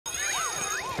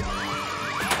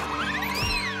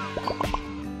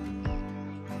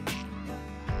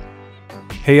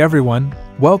Hey everyone,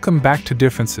 welcome back to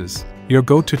Differences, your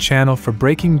go-to channel for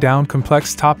breaking down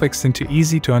complex topics into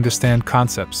easy-to-understand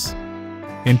concepts.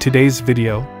 In today's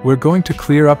video, we're going to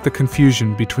clear up the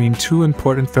confusion between two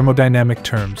important thermodynamic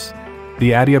terms,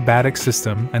 the adiabatic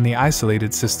system and the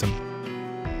isolated system.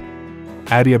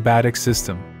 Adiabatic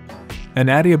system. An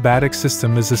adiabatic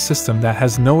system is a system that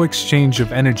has no exchange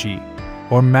of energy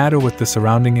or matter with the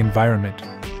surrounding environment.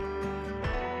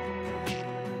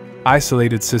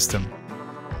 Isolated system.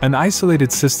 An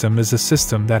isolated system is a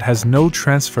system that has no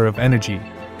transfer of energy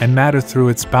and matter through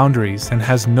its boundaries and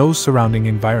has no surrounding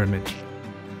environment.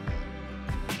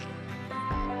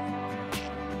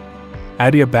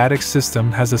 Adiabatic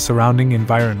system has a surrounding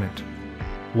environment,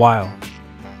 while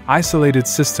isolated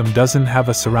system doesn't have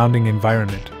a surrounding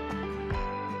environment.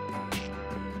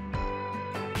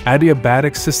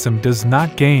 Adiabatic system does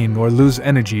not gain or lose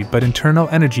energy, but internal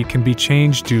energy can be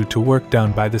changed due to work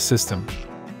done by the system,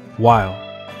 while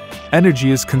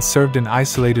energy is conserved in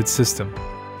isolated system.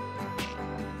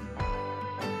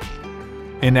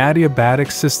 In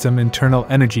adiabatic system, internal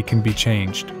energy can be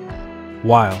changed,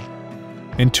 while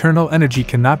internal energy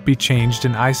cannot be changed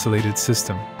in isolated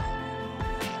system.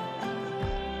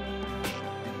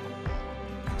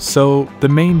 So, the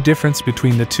main difference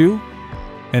between the two?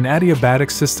 An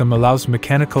adiabatic system allows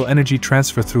mechanical energy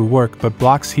transfer through work but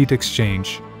blocks heat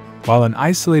exchange, while an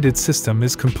isolated system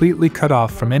is completely cut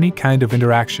off from any kind of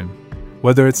interaction,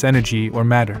 whether it's energy or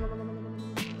matter.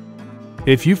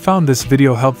 If you found this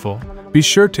video helpful, be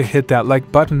sure to hit that like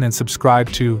button and subscribe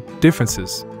to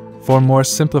Differences for more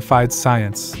simplified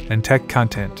science and tech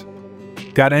content.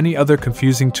 Got any other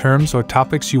confusing terms or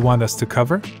topics you want us to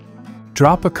cover?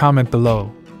 Drop a comment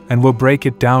below, and we'll break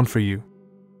it down for you.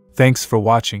 Thanks for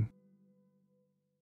watching.